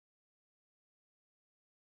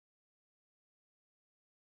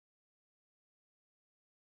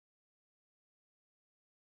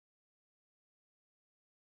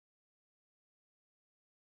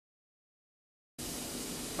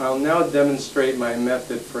I'll now demonstrate my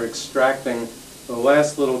method for extracting the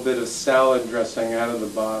last little bit of salad dressing out of the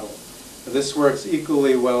bottle. This works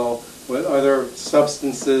equally well with other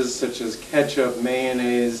substances such as ketchup,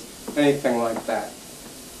 mayonnaise, anything like that.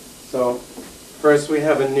 So first we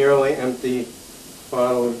have a nearly empty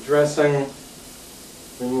bottle of dressing.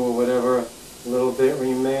 Remove whatever little bit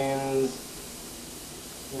remains.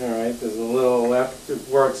 Alright, there's a little left. It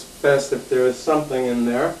works best if there is something in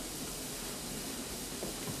there.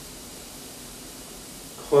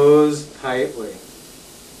 Close tightly.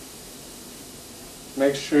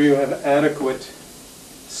 Make sure you have adequate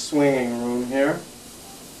swinging room here.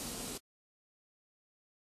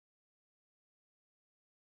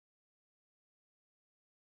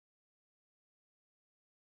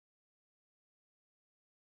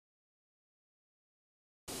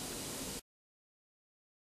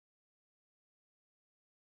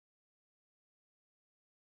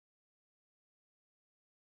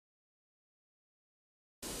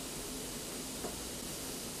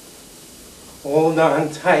 Hold on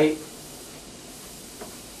tight.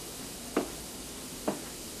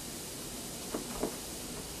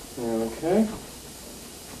 Okay.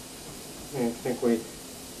 I think we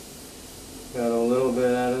got a little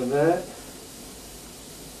bit out of that.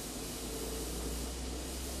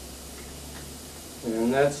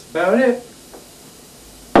 And that's about it.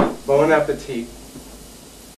 Bon appetit.